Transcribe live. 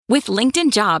With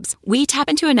LinkedIn Jobs, we tap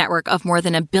into a network of more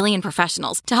than 1 billion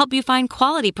professionals to help you find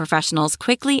quality professionals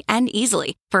quickly and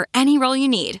easily for any role you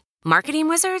need. Marketing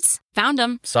wizards? Found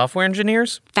them. Software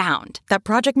engineers? Found. That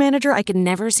project manager I could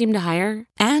never seem to hire?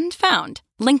 And found.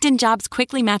 LinkedIn Jobs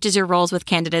quickly matches your roles with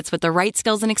candidates with the right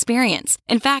skills and experience.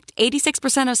 In fact,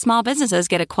 86% of small businesses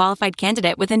get a qualified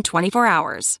candidate within 24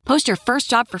 hours. Post your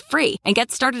first job for free and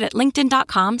get started at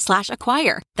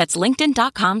linkedin.com/acquire. That's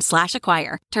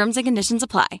linkedin.com/acquire. Terms and conditions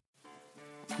apply.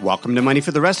 Welcome to Money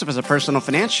for the Rest of Us, a personal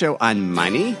finance show on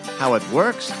money, how it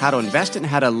works, how to invest it, and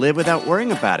how to live without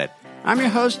worrying about it. I'm your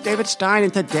host, David Stein,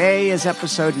 and today is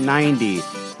episode 90.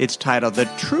 It's titled The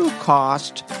True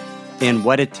Cost and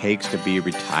What It Takes to Be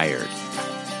Retired.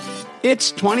 It's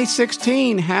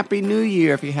 2016. Happy New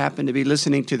Year if you happen to be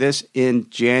listening to this in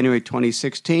January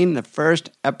 2016, the first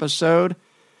episode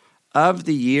of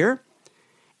the year.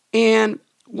 And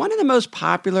one of the most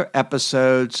popular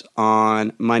episodes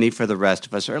on Money for the Rest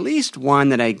of Us, or at least one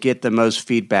that I get the most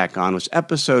feedback on, was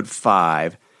episode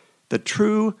 5, The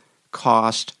True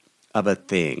Cost of a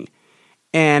Thing.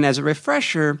 And as a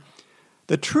refresher,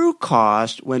 the true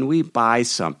cost when we buy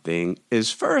something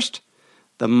is first,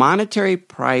 the monetary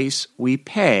price we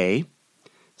pay.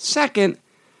 Second,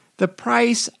 the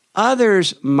price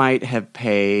others might have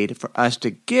paid for us to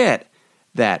get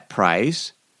that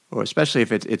price, or especially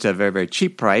if it's a very, very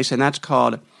cheap price, and that's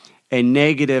called a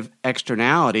negative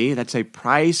externality. That's a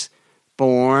price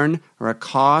borne or a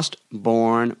cost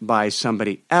borne by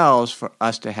somebody else for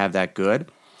us to have that good.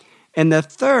 And the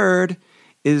third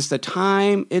is the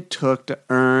time it took to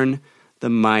earn the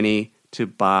money to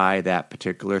buy that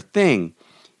particular thing.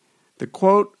 The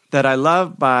quote that I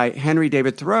love by Henry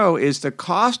David Thoreau is, "The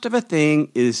cost of a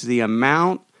thing is the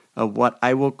amount of what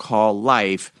I will call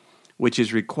life, which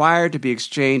is required to be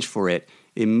exchanged for it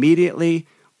immediately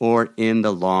or in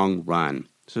the long run."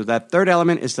 So that third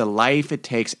element is the life it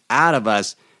takes out of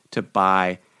us to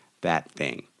buy that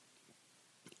thing.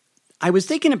 I was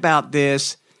thinking about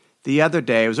this the other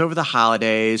day. It was over the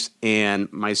holidays,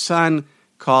 and my son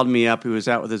called me up. He was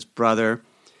out with his brother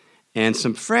and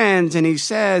some friends, and he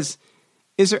says,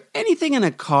 "Is there anything in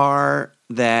a car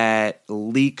that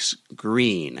leaks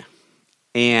green?"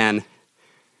 And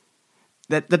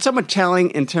that's somewhat telling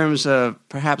in terms of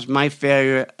perhaps my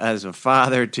failure as a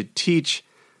father to teach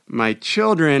my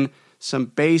children some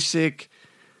basic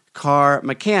car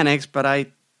mechanics, but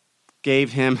I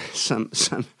gave him some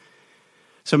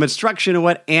instruction on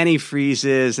what antifreeze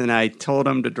is, and I told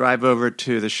him to drive over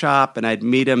to the shop, and I'd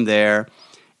meet him there,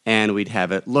 and we'd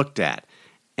have it looked at.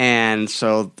 And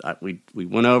so we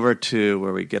went over to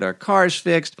where we get our cars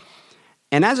fixed,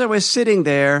 and as I was sitting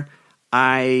there,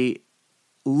 I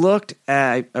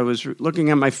was looking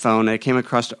at my phone, and I came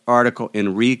across an article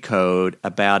in Recode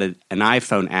about an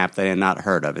iPhone app that I had not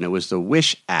heard of, and it was the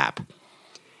Wish app.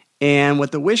 And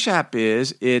what the Wish app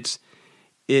is, it's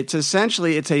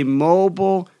essentially a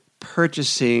mobile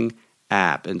purchasing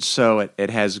app, and so it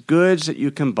has goods that you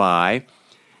can buy.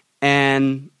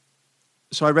 And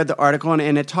so I read the article,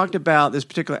 and it talked about this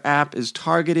particular app is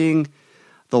targeting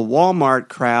the Walmart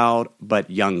crowd, but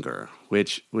younger,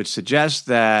 which suggests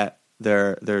that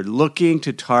they're looking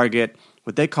to target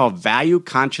what they call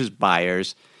value-conscious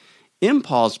buyers,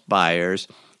 impulse buyers,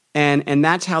 and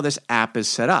that's how this app is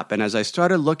set up. And as I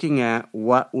started looking at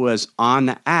what was on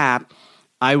the app,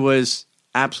 I was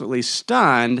absolutely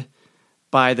stunned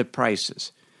by the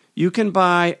prices. You can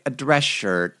buy a dress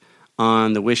shirt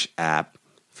on the Wish app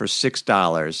for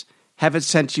 $6, have it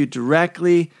sent to you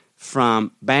directly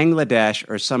from Bangladesh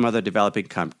or some other developing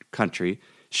country.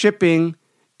 Shipping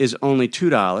is only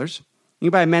 $2.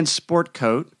 You can buy a men's sport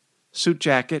coat, suit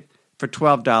jacket for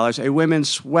 $12, a women's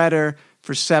sweater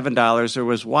for $7. There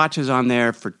was watches on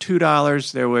there for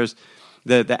 $2. There was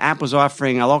the app was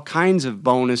offering all kinds of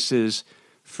bonuses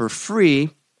for free.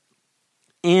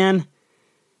 And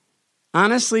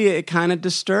honestly, it kind of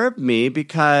disturbed me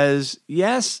because,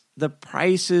 yes, the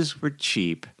prices were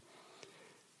cheap,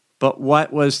 but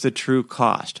what was the true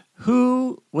cost?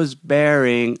 Who was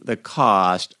bearing the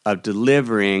cost of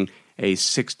delivering a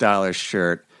 $6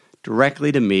 shirt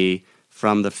directly to me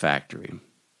from the factory?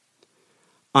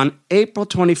 On April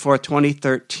 24,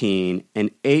 2013,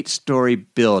 an 8-story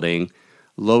building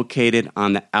located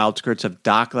on the outskirts of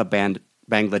Dhaka,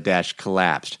 Bangladesh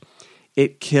collapsed.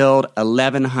 It killed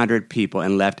 1,100 people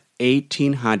and left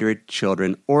 1,800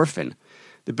 children orphaned.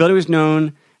 The building was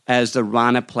known as the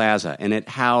Rana Plaza, and it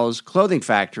housed clothing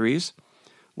factories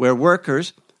where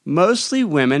workers, mostly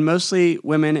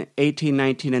women 18,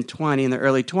 19, and 20 in their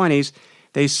early 20s,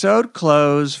 they sewed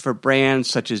clothes for brands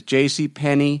such as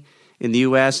JCPenney in the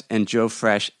U.S. and Joe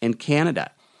Fresh in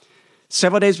Canada.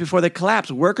 Several days before the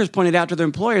collapse, workers pointed out to their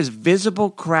employers visible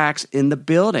cracks in the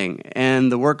building,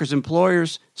 and the workers'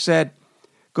 employers said,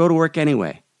 go to work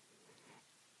anyway.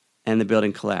 And the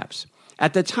building collapsed.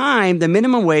 At the time, the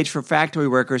minimum wage for factory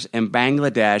workers in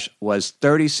Bangladesh was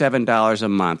 $37 a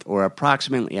month, or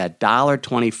approximately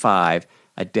 $1.25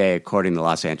 a day, according to the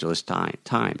Los Angeles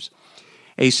Times.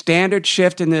 A standard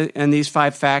shift in these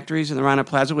 5 factories in the Rana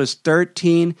Plaza was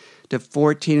 13 to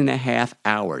 14 and a half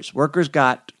hours. Workers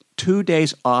got 2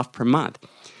 days off per month.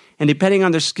 And depending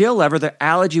on their skill level, their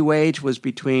hourly wage was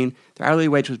between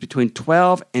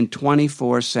 12 and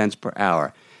 24 cents per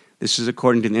hour. This is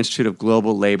according to the Institute of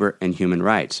Global Labor and Human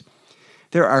Rights.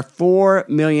 There are 4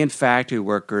 million factory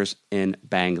workers in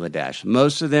Bangladesh.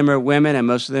 Most of them are women, and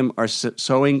most of them are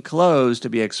sewing clothes to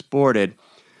be exported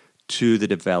to the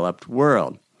developed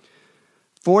world.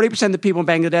 40% of the people in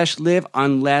Bangladesh live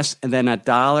on less than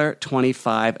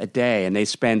 $1.25 a day, and they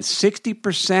spend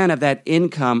 60% of that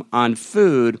income on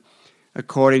food,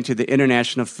 according to the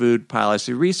International Food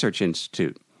Policy Research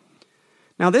Institute.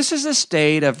 Now, this is the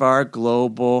state of our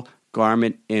global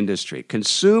garment industry.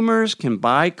 Consumers can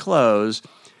buy clothes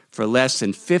for less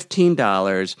than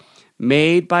 $15,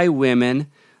 made by women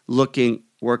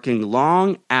working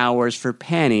long hours for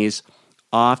pennies,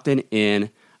 often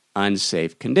in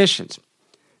unsafe conditions.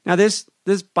 Now, this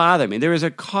bothered me. There is a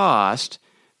cost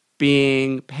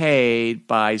being paid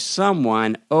by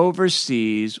someone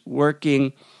overseas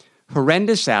working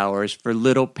horrendous hours for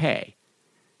little pay.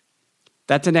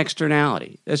 That's an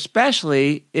externality,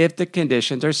 especially if the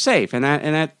conditions are safe. And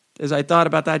that, as I thought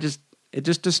about that, it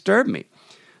just disturbed me.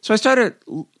 So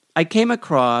I came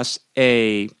across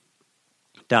a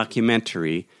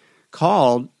documentary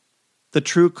called The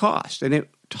True Cost, and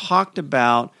it talked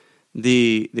about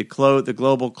the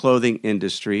global clothing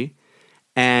industry,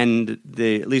 and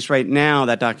at least right now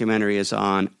that documentary is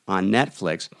on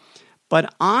Netflix.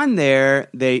 But on there,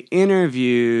 they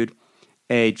interviewed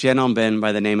a gentleman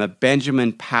by the name of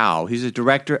Benjamin Powell. He's the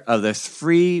director of the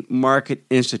Free Market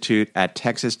Institute at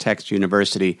Texas Tech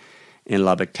University in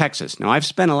Lubbock, Texas. Now, I've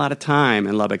spent a lot of time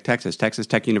in Lubbock, Texas. Texas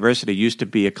Tech University used to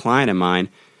be a client of mine.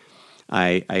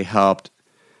 I helped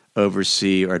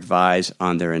oversee or advise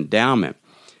on their endowment.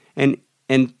 And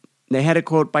they had a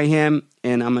quote by him,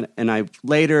 and I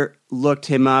later looked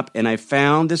him up, and I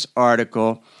found this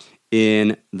article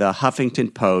in the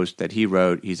Huffington Post that he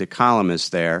wrote. He's a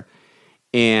columnist there.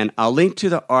 And I'll link to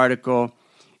the article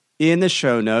in the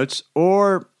show notes,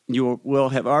 or you will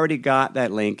have already got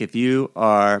that link if you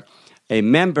are a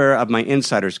member of my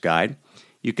Insider's Guide.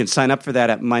 You can sign up for that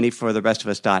at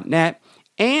moneyfortherestofus.net.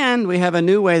 And we have a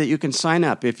new way that you can sign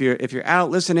up. If you're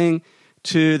out listening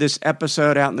to this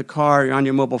episode out in the car, you're on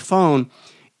your mobile phone,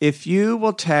 if you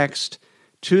will text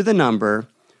to the number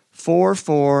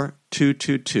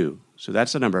 44222. So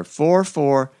that's the number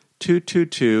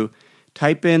 44222.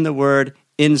 Type in the word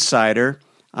Insider,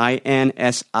 INSIDER.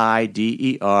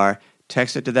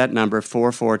 Text it to that number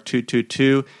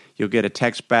 44222. You'll get a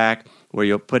text back where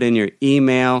you'll put in your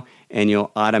email, and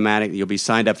you'll be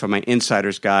signed up for my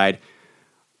Insider's Guide.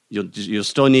 You'll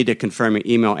still need to confirm your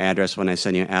email address when I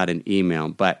send you out an email,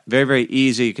 but very, very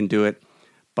easy. You can do it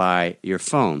by your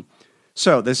phone.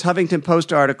 So this Huffington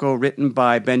Post article written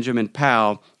by Benjamin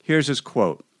Powell, here's his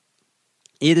quote.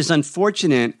 It is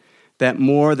unfortunate that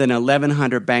more than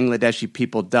 1,100 Bangladeshi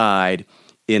people died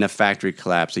in a factory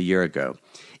collapse a year ago.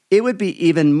 It would be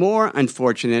even more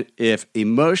unfortunate if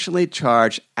emotionally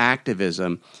charged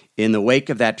activism in the wake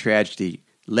of that tragedy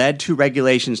led to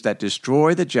regulations that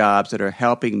destroy the jobs that are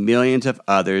helping millions of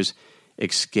others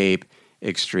escape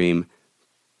extreme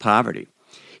poverty.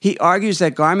 He argues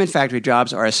that garment factory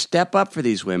jobs are a step up for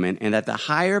these women, and that the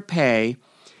higher pay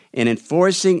and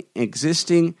enforcing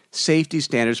existing safety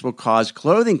standards will cause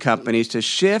clothing companies to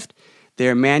shift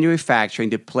their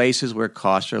manufacturing to places where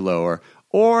costs are lower,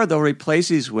 or they'll replace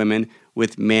these women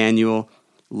with manual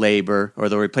labor, or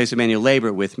they'll replace the manual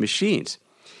labor with machines.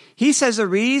 He says the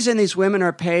reason these women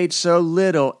are paid so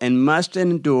little and must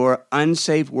endure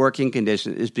unsafe working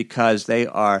conditions is because they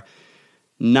are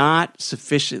not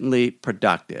sufficiently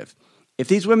productive. If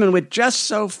these women would just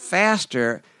sew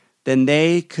faster, then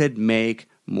they could make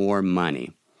more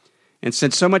money. And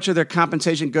since so much of their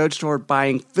compensation goes toward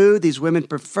buying food, these women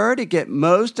prefer to get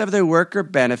most of their worker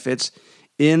benefits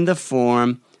in the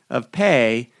form of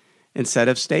pay instead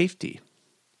of safety.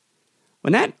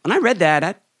 When I read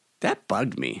that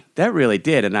bugged me. That really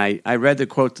did. And I read the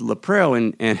quote to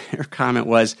LaPrill, and her comment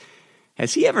was,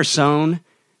 has he ever sewn?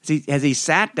 Has he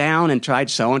sat down and tried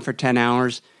sewing for 10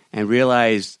 hours and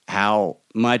realized how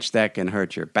much that can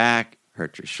hurt your back,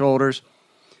 hurt your shoulders?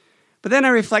 But then I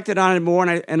reflected on it more,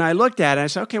 and I looked at it, and I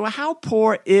said, okay, well, how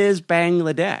poor is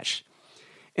Bangladesh?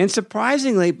 And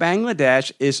surprisingly,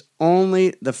 Bangladesh is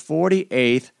only the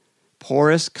 48th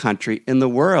poorest country in the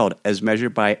world as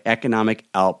measured by economic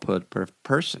output per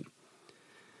person.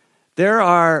 There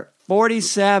are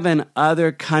 47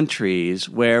 other countries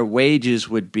where wages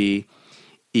would be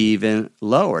even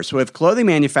lower. So if clothing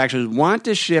manufacturers want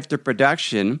to shift their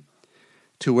production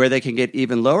to where they can get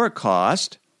even lower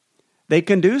cost, they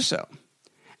can do so.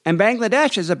 And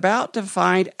Bangladesh is about to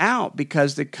find out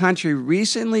because the country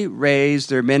recently raised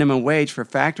their minimum wage for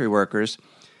factory workers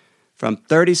from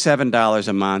 $37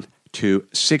 a month to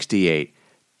 $68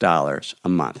 a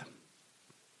month.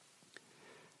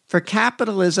 For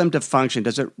capitalism to function,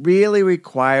 does it really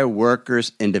require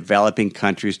workers in developing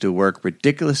countries to work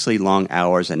ridiculously long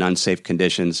hours and unsafe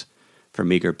conditions for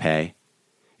meager pay?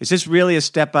 Is this really a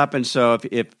step up? And so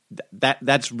if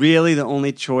that's really the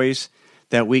only choice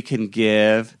that we can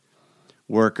give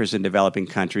workers in developing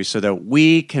countries so that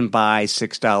we can buy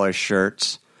 $6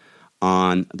 shirts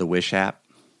on the Wish app?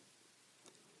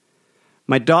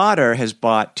 My daughter has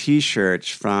bought T-shirts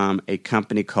from a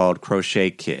company called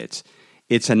Crochet Kids.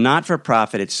 It's a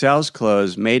not-for-profit. It sells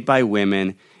clothes made by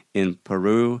women in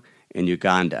Peru and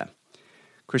Uganda.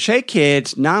 Crochet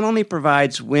Kids not only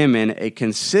provides women a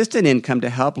consistent income to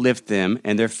help lift them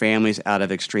and their families out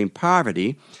of extreme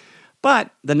poverty,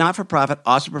 but the not-for-profit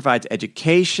also provides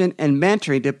education and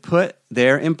mentoring to put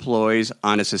their employees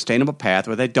on a sustainable path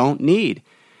where they don't need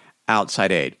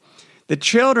outside aid. The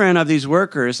children of these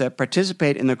workers that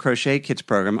participate in the Crochet Kids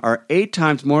program are 8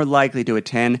 times more likely to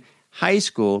attend high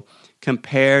school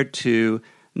compared to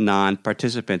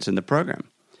non-participants in the program.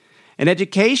 And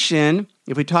education,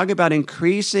 if we talk about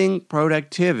increasing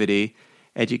productivity,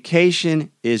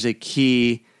 education is a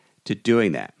key to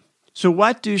doing that. So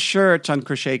what do shirts on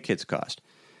Crochet Kids cost?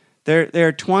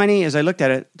 They're 20, as I looked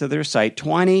at it to their site,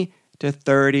 $20 to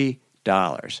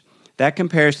 $30. That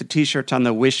compares to T-shirts on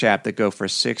the Wish app that go for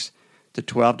 $6 to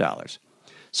 $12.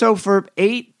 So for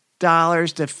 $8 to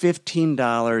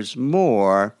 $15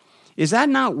 more, is that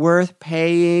not worth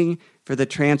paying for the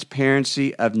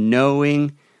transparency of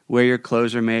knowing where your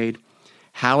clothes are made,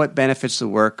 how it benefits the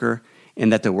worker,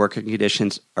 and that the working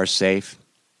conditions are safe?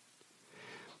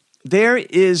 There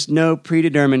is no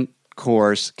predetermined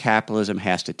course capitalism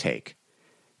has to take.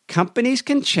 Companies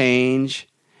can change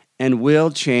and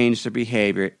will change their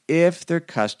behavior if their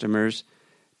customers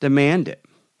demand it.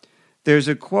 There's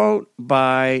a quote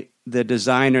by the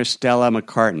designer Stella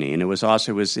McCartney, and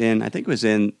it was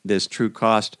in this True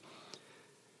Cost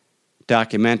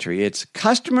documentary. It's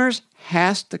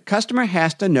the customer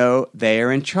has to know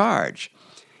they're in charge.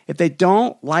 If they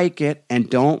don't like it and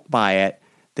don't buy it,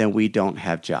 then we don't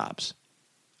have jobs.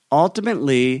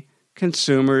 Ultimately,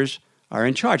 consumers are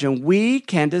in charge, and we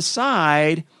can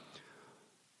decide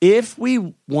if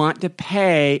we want to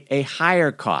pay a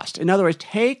higher cost. In other words,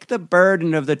 take the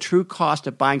burden of the true cost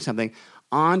of buying something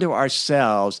onto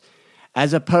ourselves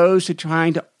as opposed to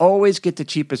trying to always get the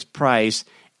cheapest price,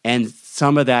 and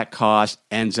some of that cost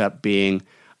ends up being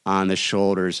on the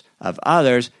shoulders of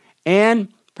others and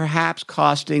perhaps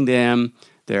costing them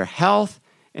their health,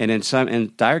 and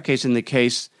in dire case, in the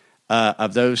case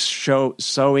of those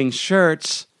sewing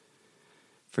shirts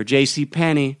for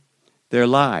JCPenney, their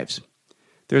lives.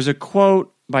 There's a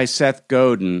quote by Seth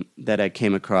Godin that I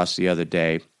came across the other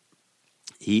day.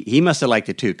 He must have liked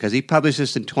it too, because he published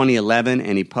this in 2011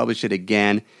 and he published it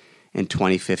again in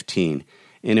 2015.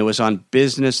 And it was on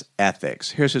business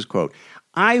ethics. Here's his quote.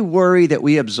 "I worry that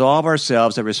we absolve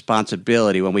ourselves of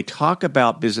responsibility when we talk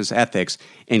about business ethics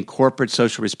and corporate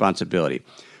social responsibility.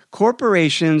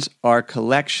 Corporations are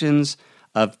collections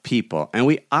of people, and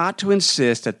we ought to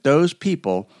insist that those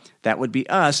people, that would be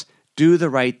us, do the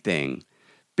right thing.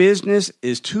 Business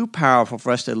is too powerful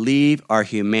for us to leave our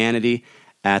humanity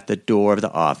at the door of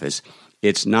the office.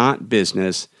 It's not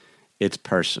business, it's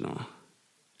personal."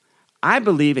 I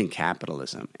believe in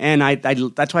capitalism, and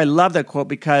that's why I love that quote,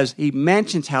 because he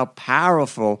mentions how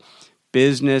powerful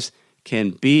business can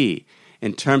be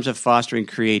in terms of fostering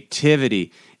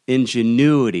creativity,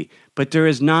 ingenuity, but there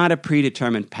is not a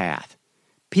predetermined path.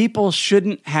 People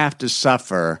shouldn't have to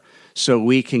suffer so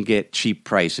we can get cheap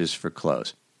prices for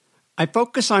clothes. I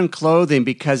focus on clothing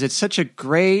because it's such a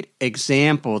great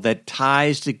example that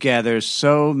ties together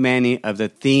so many of the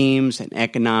themes and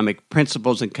economic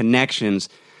principles and connections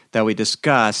that we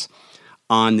discuss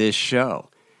on this show.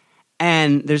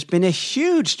 And there's been a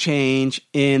huge change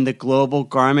in the global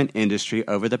garment industry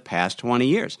over the past 20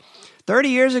 years. 30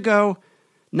 years ago,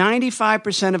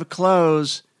 95% of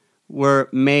clothes were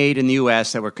made in the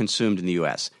U.S. that were consumed in the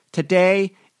U.S.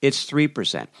 Today, it's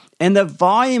 3%. And the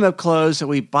volume of clothes that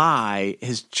we buy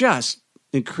has just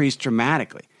increased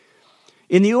dramatically.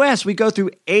 In the U.S., we go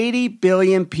through 80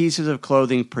 billion pieces of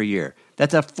clothing per year.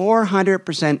 That's a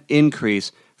 400%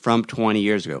 increase from 20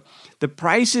 years ago. The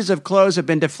prices of clothes have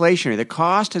been deflationary. The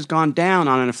cost has gone down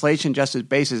on an inflation-adjusted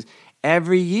basis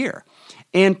every year.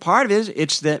 And part of it is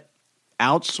it's the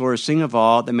outsourcing of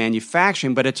all the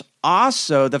manufacturing, but it's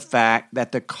also the fact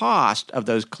that the cost of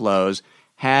those clothes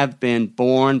have been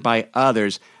borne by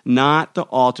others, not the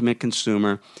ultimate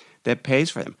consumer that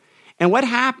pays for them. And what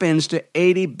happens to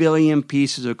 80 billion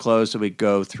pieces of clothes that we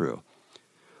go through?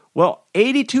 Well,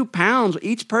 82 pounds,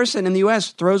 each person in the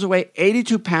U.S. throws away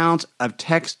 82 pounds of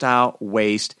textile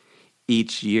waste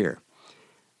each year.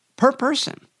 Per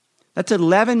person. That's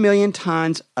 11 million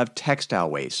tons of textile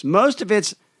waste. Most of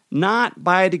it's not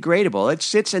biodegradable. It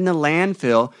sits in the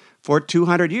landfill for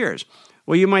 200 years.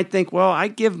 Well, you might think, well, I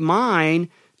give mine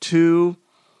to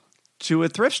a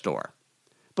thrift store.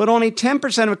 But only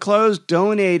 10% of clothes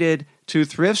donated to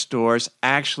thrift stores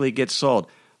actually get sold.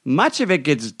 Much of it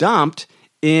gets dumped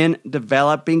in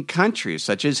developing countries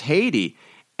such as Haiti.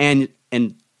 And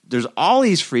there's all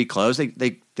these free clothes.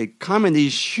 They come in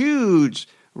these huge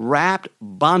wrapped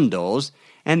bundles,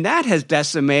 and that has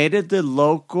decimated the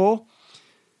local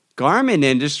garment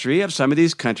industry of some of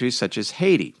these countries such as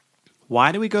Haiti.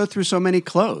 Why do we go through so many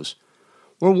clothes?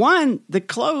 Well, one, the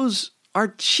clothes are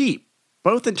cheap,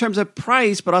 both in terms of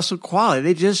price but also quality.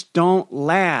 They just don't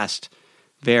last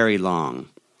very long.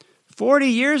 40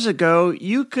 years ago,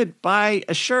 you could buy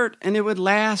a shirt and it would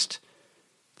last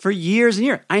for years and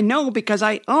years. I know because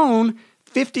I own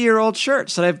 50-year-old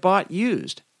shirts that I've bought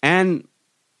used, and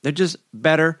they're just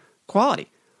better quality.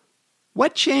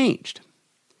 What changed?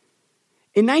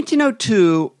 In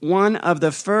 1902, one of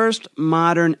the first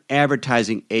modern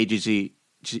advertising agencies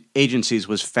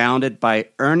was founded by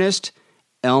Ernest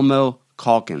Elmo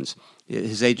Calkins.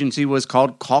 His agency was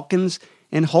called Calkins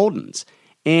and Holdens,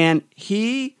 and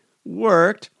he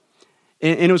worked,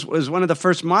 and it was one of the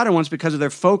first modern ones because of their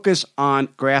focus on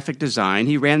graphic design.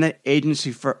 He ran that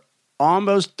agency for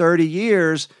almost 30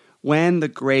 years when the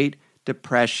Great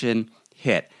Depression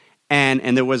hit.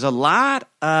 And there was a lot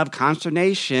of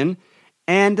consternation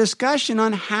and discussion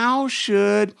on how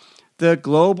should the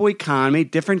global economy,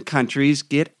 different countries,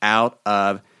 get out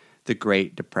of the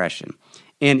Great Depression.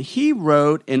 And he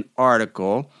wrote an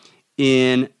article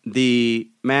in the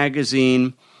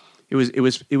magazine. It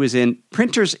was in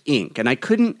Printers Ink, and I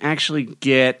couldn't actually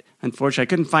unfortunately, I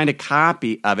couldn't find a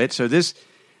copy of it. So this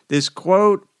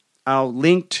quote, I'll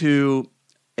link to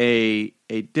a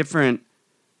different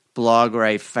blog where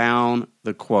I found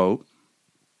the quote.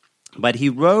 But he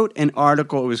wrote an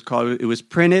article.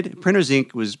 Printers Ink.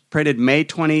 It was printed May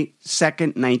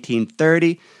 22nd,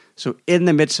 1930. So in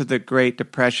the midst of the Great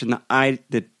Depression,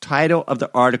 the title of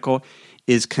the article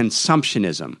is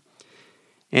Consumptionism.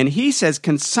 And he says,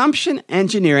 consumption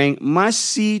engineering must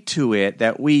see to it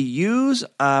that we use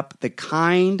up the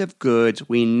kind of goods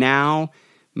we now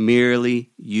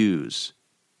merely use.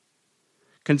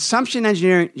 Consumption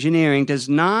engineering does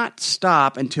not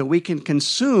stop until we can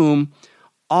consume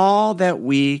all that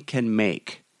we can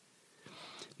make.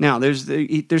 Now, there's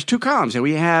two columns here.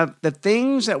 We have the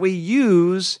things that we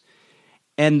use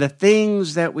and the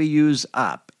things that we use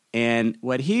up. And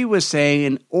what he was saying,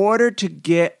 in order to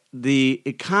get the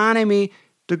economy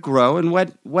to grow, and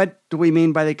what do we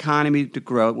mean by the economy to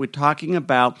grow? We're talking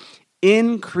about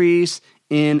increase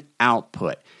in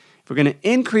output. If we're going to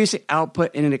increase the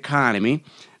output in an economy,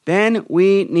 then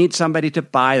we need somebody to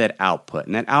buy that output.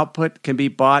 And that output can be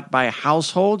bought by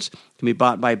households, can be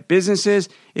bought by businesses,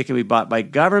 it can be bought by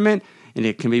government, and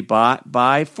it can be bought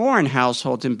by foreign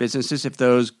households and businesses if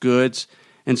those goods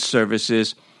and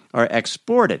services are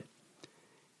exported.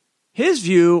 His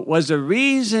view was the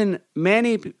reason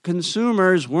many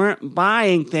consumers weren't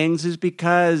buying things is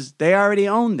because they already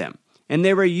owned them and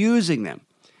they were using them.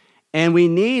 And we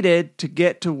needed to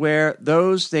get to where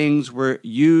those things were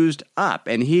used up.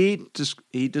 And he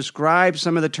described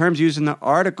some of the terms used in the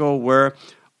article were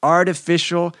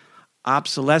artificial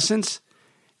obsolescence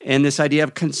and this idea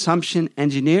of consumption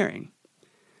engineering.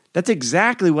 That's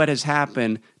exactly what has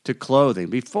happened to clothing.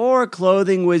 Before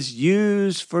clothing was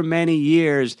used for many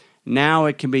years, now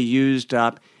it can be used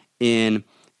up in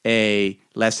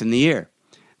less than a year.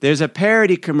 There's a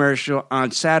parody commercial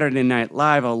on Saturday Night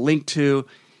Live I'll link to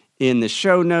in the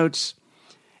show notes,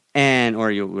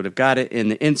 or you would have got it in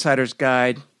the Insider's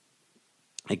Guide.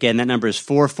 Again, that number is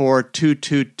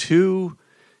 44222.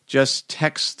 Just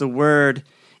text the word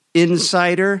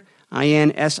Insider,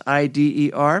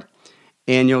 INSIDER,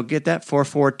 and you'll get that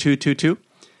 44222.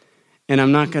 And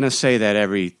I'm not going to say that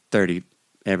every 30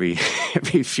 every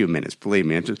few minutes. Believe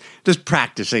me, I'm just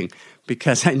practicing,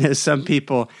 because I know some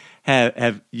people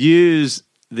have used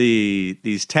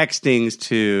these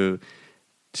textings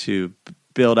to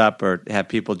build up or have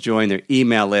people join their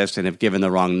email list and have given the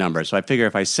wrong number. So I figure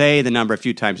if I say the number a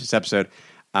few times this episode,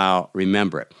 I'll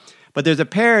remember it. But there's a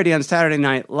parody on Saturday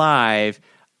Night Live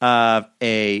of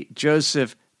a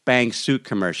Joseph Banks suit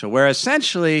commercial where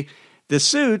essentially the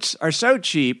suits are so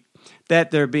cheap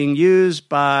that they're being used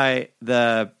by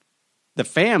the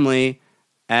family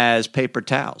as paper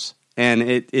towels. And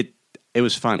it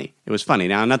was funny. It was funny.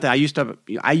 Now, I used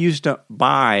to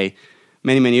buy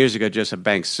many years ago Joseph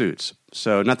Banks suits.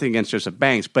 So nothing against Joseph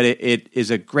Banks, but it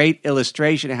is a great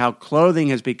illustration of how clothing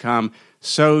has become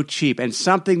so cheap and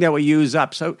something that we use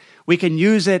up. So we can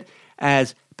use it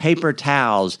as paper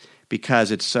towels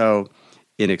because it's so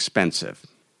inexpensive.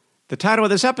 The title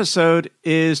of this episode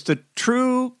is The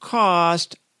True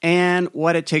Cost and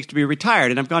What It Takes to Be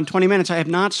Retired. And I've gone 20 minutes. I have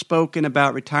not spoken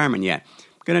about retirement yet.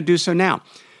 I'm going to do so now.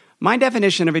 My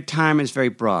definition of retirement is very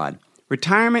broad.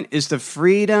 Retirement is the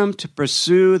freedom to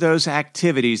pursue those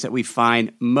activities that we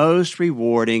find most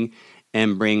rewarding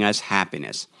and bring us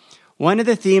happiness. One of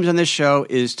the themes on this show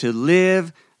is to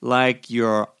live like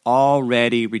you're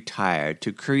already retired,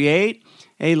 to create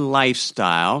a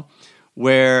lifestyle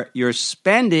where you're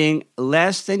spending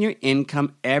less than your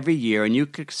income every year and you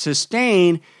could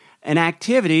sustain an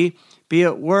activity, be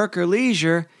it work or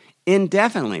leisure,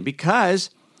 indefinitely because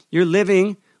you're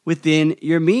living within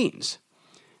your means.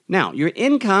 Now, your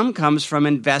income comes from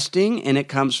investing and it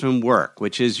comes from work,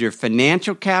 which is your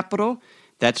financial capital.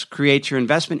 That creates your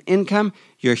investment income.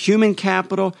 Your human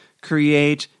capital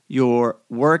creates your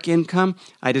work income.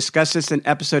 I discussed this in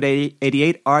episode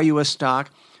 88. Are you a stock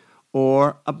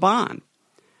or a bond?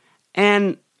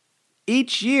 And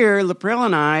each year, Laprelle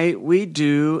and I, we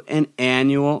do an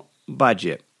annual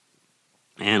budget.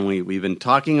 And we've been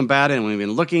talking about it and we've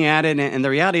been looking at it. And the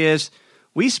reality is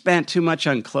we spent too much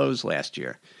on clothes last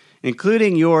year,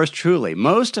 including yours truly.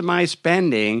 Most of my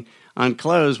spending on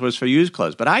clothes was for used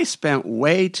clothes, but I spent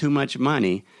way too much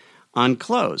money on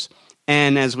clothes.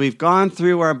 And as we've gone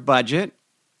through our budget,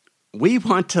 we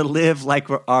want to live like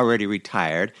we're already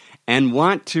retired and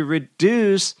want to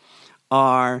reduce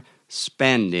our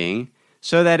spending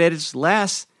so that it is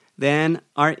less than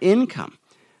our income.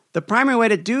 The primary way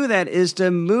to do that is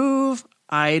to move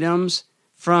items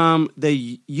from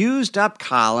the used up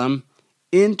column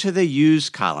into the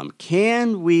used column.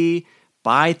 Can we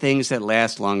buy things that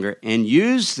last longer and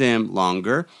use them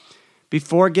longer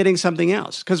before getting something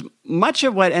else? Because much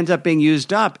of what ends up being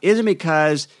used up isn't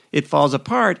because it falls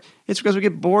apart. It's because we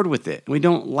get bored with it. We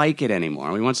don't like it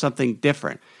anymore. We want something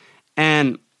different.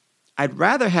 And I'd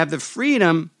rather have the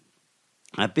freedom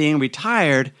of being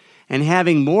retired and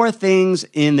having more things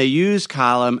in the used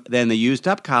column than the used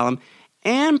up column,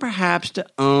 and perhaps to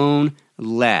own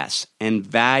less and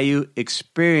value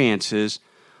experiences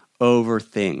over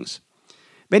things.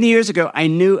 Many years ago, I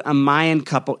knew a Mayan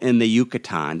couple in the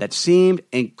Yucatan that seemed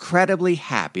incredibly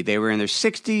happy. They were in their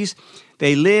 60s.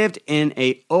 They lived in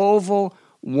an oval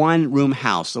one-room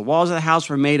house. The walls of the house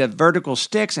were made of vertical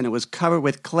sticks, and it was covered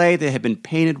with clay that had been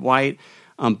painted white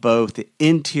on both the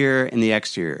interior and the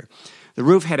exterior. The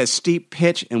roof had a steep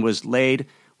pitch and was laid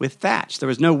with thatch. There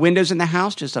was no windows in the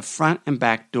house, just a front and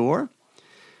back door.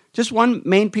 Just one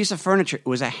main piece of furniture. It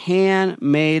was a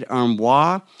handmade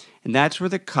armoire, and that's where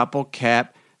the couple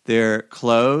kept their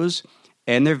clothes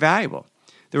and their valuable.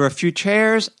 There were a few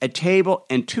chairs, a table,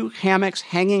 and 2 hammocks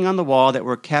hanging on the wall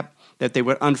that they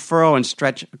would unfurl and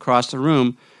stretch across the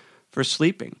room for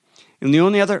sleeping. And the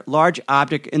only other large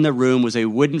object in the room was a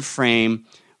wooden frame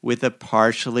with a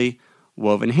partially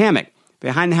woven hammock.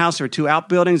 Behind the house, there were 2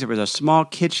 outbuildings. There was a small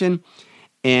kitchen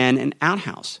and an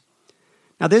outhouse.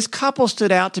 Now, this couple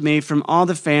stood out to me from all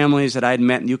the families that I had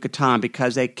met in Yucatan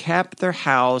because they kept their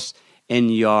house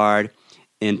and yard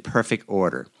in perfect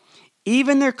order.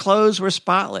 Even their clothes were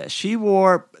spotless. She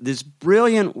wore these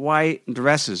brilliant white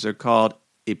dresses. They're called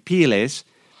ipiles,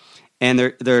 and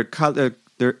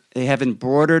they have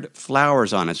embroidered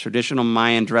flowers on it. It's traditional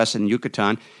Mayan dress in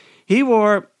Yucatan. He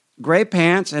wore gray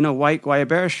pants and a white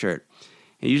guayabera shirt.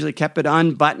 He usually kept it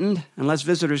unbuttoned unless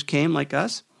visitors came like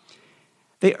us.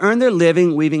 They earned their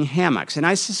living weaving hammocks, and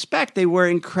I suspect they were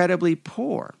incredibly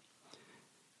poor.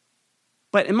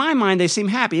 But in my mind, they seemed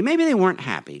happy. Maybe they weren't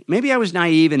happy. Maybe I was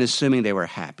naive in assuming they were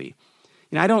happy.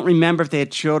 I don't remember if they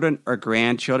had children or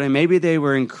grandchildren. Maybe they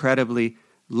were incredibly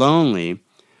lonely.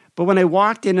 But when I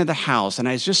walked into the house and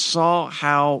I just saw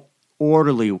how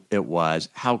orderly it was,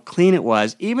 how clean it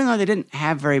was, even though they didn't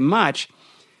have very much,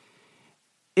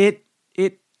 it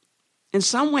in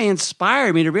some way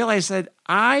inspired me to realize that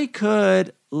I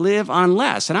could live on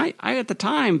less. And I at the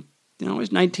time, I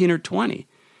was 19 or 20.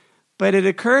 But it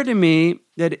occurred to me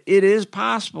that it is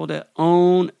possible to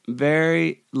own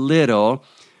very little,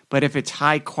 but if it's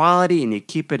high quality and you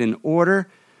keep it in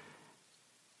order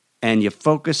and you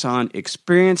focus on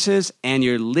experiences and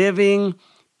you're living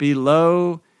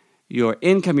below your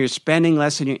income, you're spending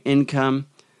less than your income,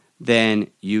 then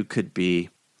you could be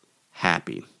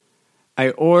happy.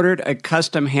 I ordered a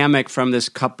custom hammock from this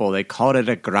couple. They called it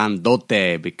a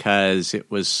grandote because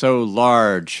it was so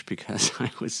large because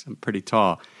I'm pretty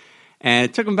tall. And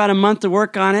it took them about a month to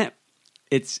work on it.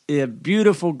 It's a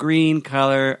beautiful green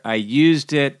color. I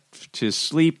used it to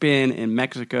sleep in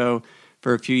Mexico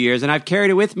for a few years. And I've carried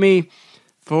it with me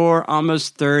for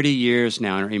almost 30 years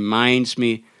now. And it reminds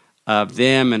me of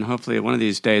them. And hopefully one of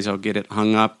these days I'll get it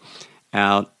hung up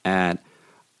out at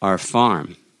our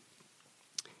farm.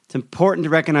 It's important to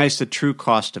recognize the true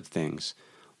cost of things.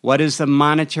 What is the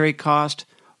monetary cost?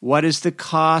 What is the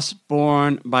cost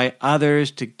borne by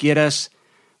others to get us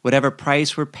whatever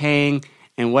price we're paying?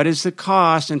 And what is the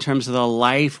cost in terms of the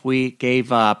life we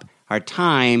gave up, our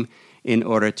time, in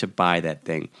order to buy that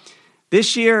thing?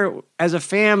 This year, as a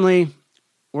family,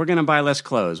 we're going to buy less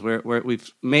clothes.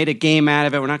 We've made a game out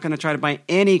of it. We're not going to try to buy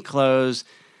any clothes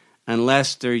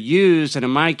unless they're used. And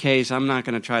in my case, I'm not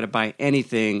going to try to buy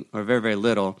anything or very, very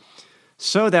little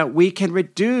so that we can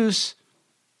reduce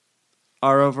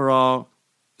our overall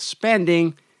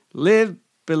spending, live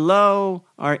below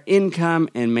our income,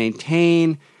 and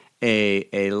maintain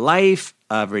a life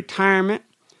of retirement.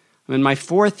 I'm in my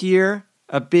 4th year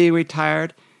of being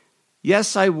retired.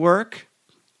 Yes, I work,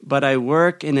 but I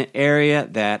work in an area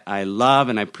that I love,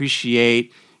 and I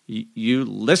appreciate you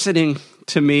listening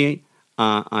to me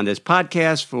on this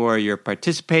podcast, for your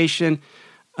participation,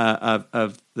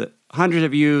 of the hundreds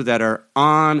of you that are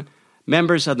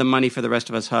members of the Money for the Rest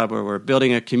of Us Hub, where we're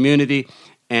building a community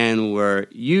and we're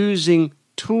using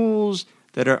tools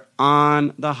that are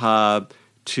on the hub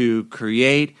to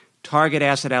create target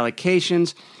asset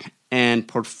allocations and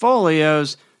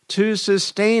portfolios to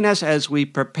sustain us as we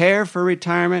prepare for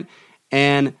retirement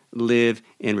and live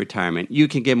in retirement. You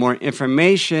can get more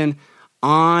information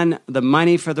on the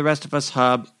Money for the Rest of Us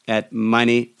Hub at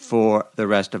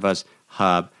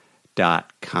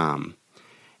moneyfortherestofushub.com.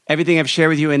 Everything I've shared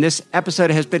with you in this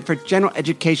episode has been for general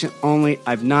education only.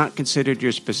 I've not considered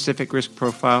your specific risk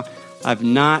profile. I've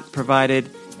not provided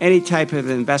any type of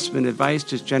investment advice,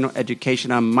 just general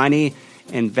education on money,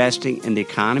 investing, and the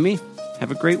economy.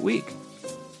 Have a great week.